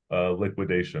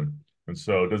liquidation. And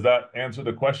so, does that answer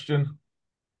the question?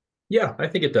 Yeah, I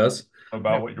think it does.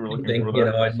 About what you were looking for there?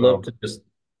 You know, I'd love to just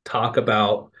talk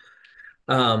about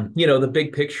you know, the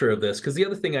big picture of this, because the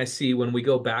other thing I see when we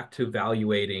go back to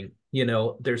evaluating, you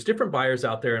know, there's different buyers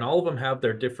out there, and all of them have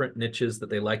their different niches that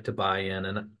they like to buy in.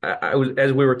 And I was,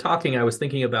 as we were talking, I was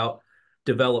thinking about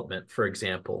development, for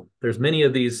example. There's many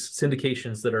of these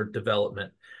syndications that are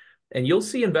development, and you'll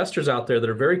see investors out there that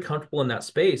are very comfortable in that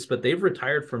space, but they've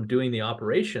retired from doing the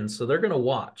operations, so they're going to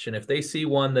watch. And if they see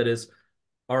one that is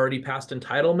already past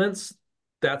entitlements,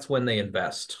 that's when they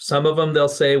invest. Some of them, they'll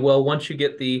say, well, once you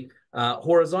get the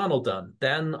horizontal done,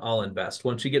 then I'll invest.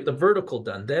 Once you get the vertical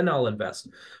done, then I'll invest.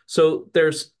 So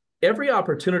there's every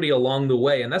opportunity along the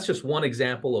way. And that's just one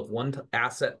example of one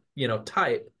asset, you know,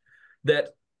 type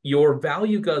that your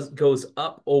value goes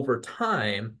up over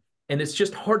time. And it's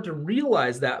just hard to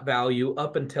realize that value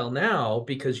up until now,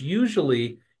 because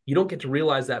usually you don't get to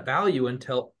realize that value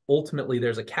until ultimately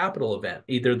there's a capital event.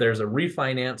 Either there's a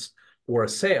refinance or a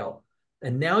sale.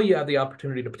 And now you have the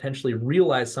opportunity to potentially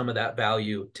realize some of that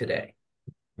value today.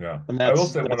 Yeah. And I will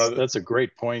say that's a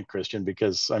great point, Christian,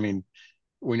 because I mean,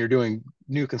 when you're doing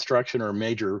new construction or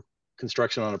major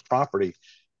construction on a property,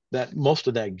 that most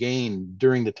of that gain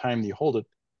during the time you hold it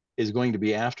is going to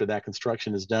be after that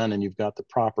construction is done and you've got the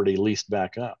property leased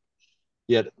back up.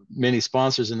 Yet many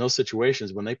sponsors in those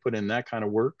situations, when they put in that kind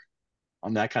of work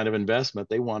on that kind of investment,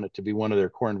 they want it to be one of their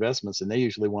core investments, and they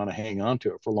usually want to hang on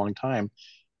to it for a long time,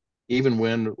 even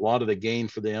when a lot of the gain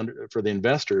for the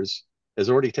investors has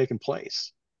already taken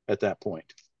place at that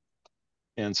point.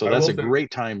 And so that's a great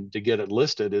time to get it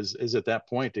listed is at that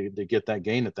point to get that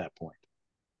gain at that point.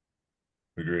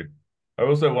 Agreed. I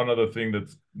will say one other thing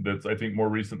that's I think more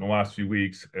recent in the last few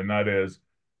weeks, and that is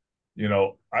you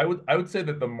know, I would say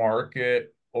that the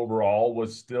market overall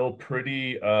was still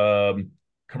pretty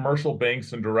commercial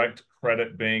banks and direct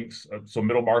credit banks, so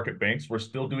middle market banks were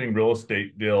still doing real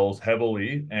estate deals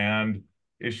heavily and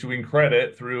issuing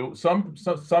credit through some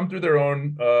through their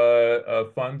own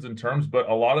funds and terms, but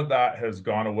a lot of that has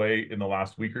gone away in the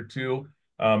last week or two.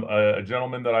 A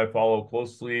gentleman that I follow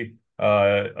closely,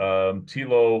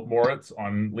 Thilo Moritz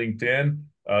on LinkedIn.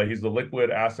 He's the liquid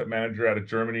asset manager out of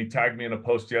Germany. Tagged me in a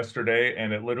post yesterday,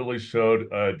 and it literally showed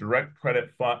direct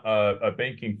credit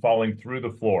banking falling through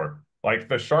the floor, like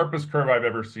the sharpest curve I've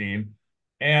ever seen.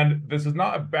 And this is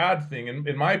not a bad thing.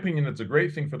 In my opinion, it's a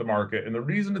great thing for the market. And the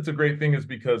reason it's a great thing is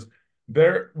because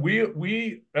we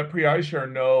at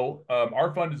PREIshare know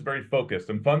our fund is very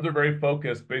focused, and funds are very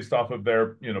focused based off of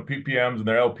their PPMs and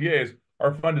their LPAs.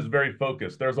 Our fund is very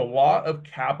focused. There's a lot of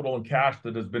capital and cash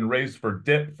that has been raised for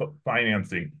debt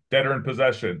financing, debtor in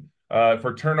possession,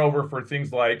 for turnover for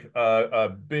things like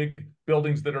big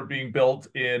buildings that are being built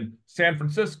in San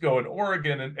Francisco and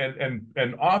Oregon,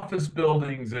 and office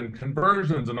buildings and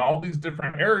conversions and all these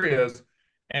different areas.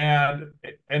 And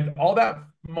all that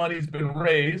money's been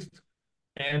raised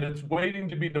and it's waiting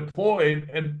to be deployed.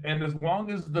 And as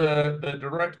long as the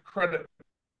direct credit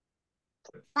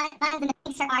funds and the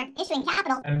banks are issuing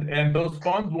capital, and those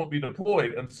funds won't be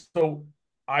deployed. And so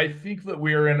I think that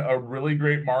we are in a really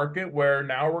great market where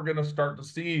now we're going to start to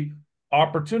see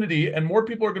opportunity, and more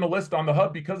people are going to list on the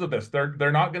hub because of this.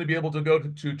 They're not going to be able to go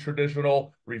to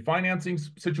traditional refinancing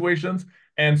situations.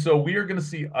 And so we are going to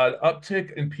see an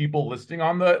uptick in people listing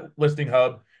on the listing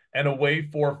hub, and a way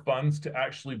for funds to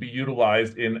actually be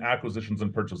utilized in acquisitions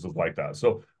and purchases like that.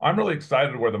 So I'm really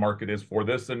excited where the market is for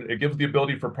this, and it gives the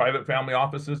ability for private family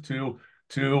offices to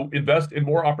invest in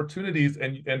more opportunities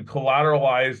and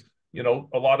collateralize,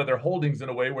 a lot of their holdings in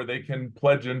a way where they can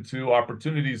pledge into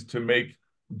opportunities to make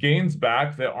gains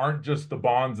back that aren't just the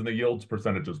bonds and the yields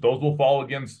percentages. Those will fall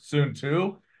again soon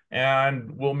too,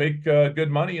 and we'll make good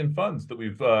money in funds that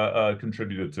we've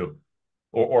contributed to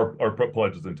or put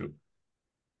pledges into.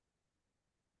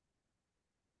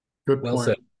 Good Well point.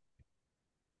 said.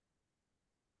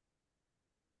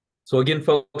 So again,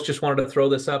 folks, just wanted to throw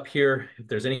this up here. If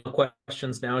there's any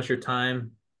questions, now is your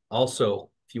time.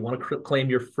 Also, if you want to claim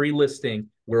your free listing,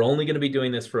 we're only going to be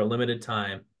doing this for a limited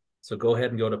time. So go ahead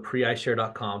and go to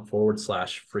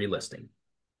PREIshare.com/free listing.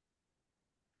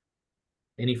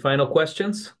 Any final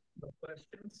questions? No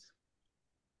questions?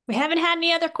 We haven't had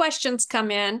any other questions come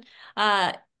in.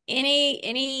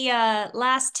 Any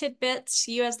last tidbits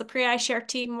you as the PREIshare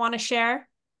team want to share?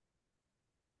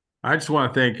 I just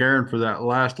want to thank Aaron for that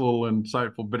last little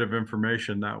insightful bit of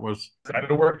information. That was Excited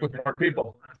to work with more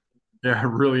people. Yeah,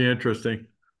 really interesting.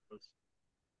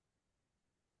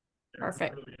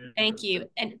 Perfect. Thank you.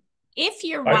 And if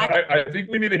you're watching, I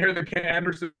think we need to hear the Ken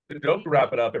Anderson joke to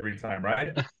wrap it up every time,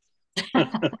 right?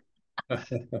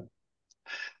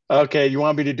 Okay, you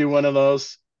want me to do one of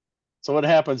those? So what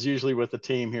happens usually with the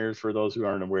team here, for those who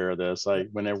aren't aware of this,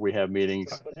 whenever we have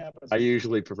meetings, I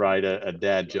usually provide a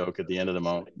dad joke at the end of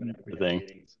the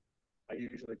thing.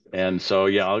 And so,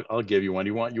 yeah, I'll give you one.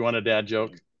 You want a dad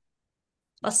joke?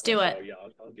 Let's do it.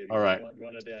 All right.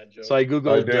 So I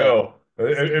Googled. I do.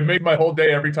 It made my whole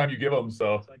day every time you give them.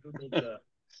 So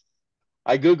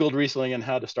I Googled recently on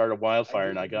how to start a wildfire,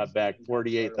 and I got back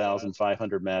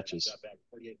 48,500 matches.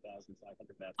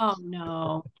 Oh,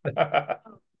 no.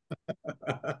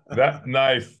 That's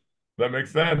nice. That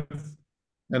makes sense.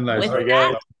 And nice. With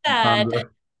that said,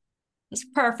 it's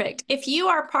perfect. If you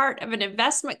are part of an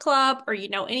investment club, or you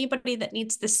know anybody that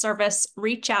needs this service,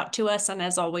 reach out to us. And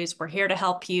as always, we're here to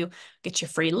help you get your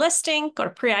free listing. Go to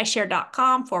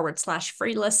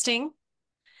PREIshare.com/free listing.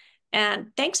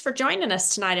 And thanks for joining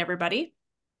us tonight, everybody.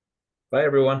 Bye,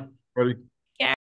 everyone. Ready?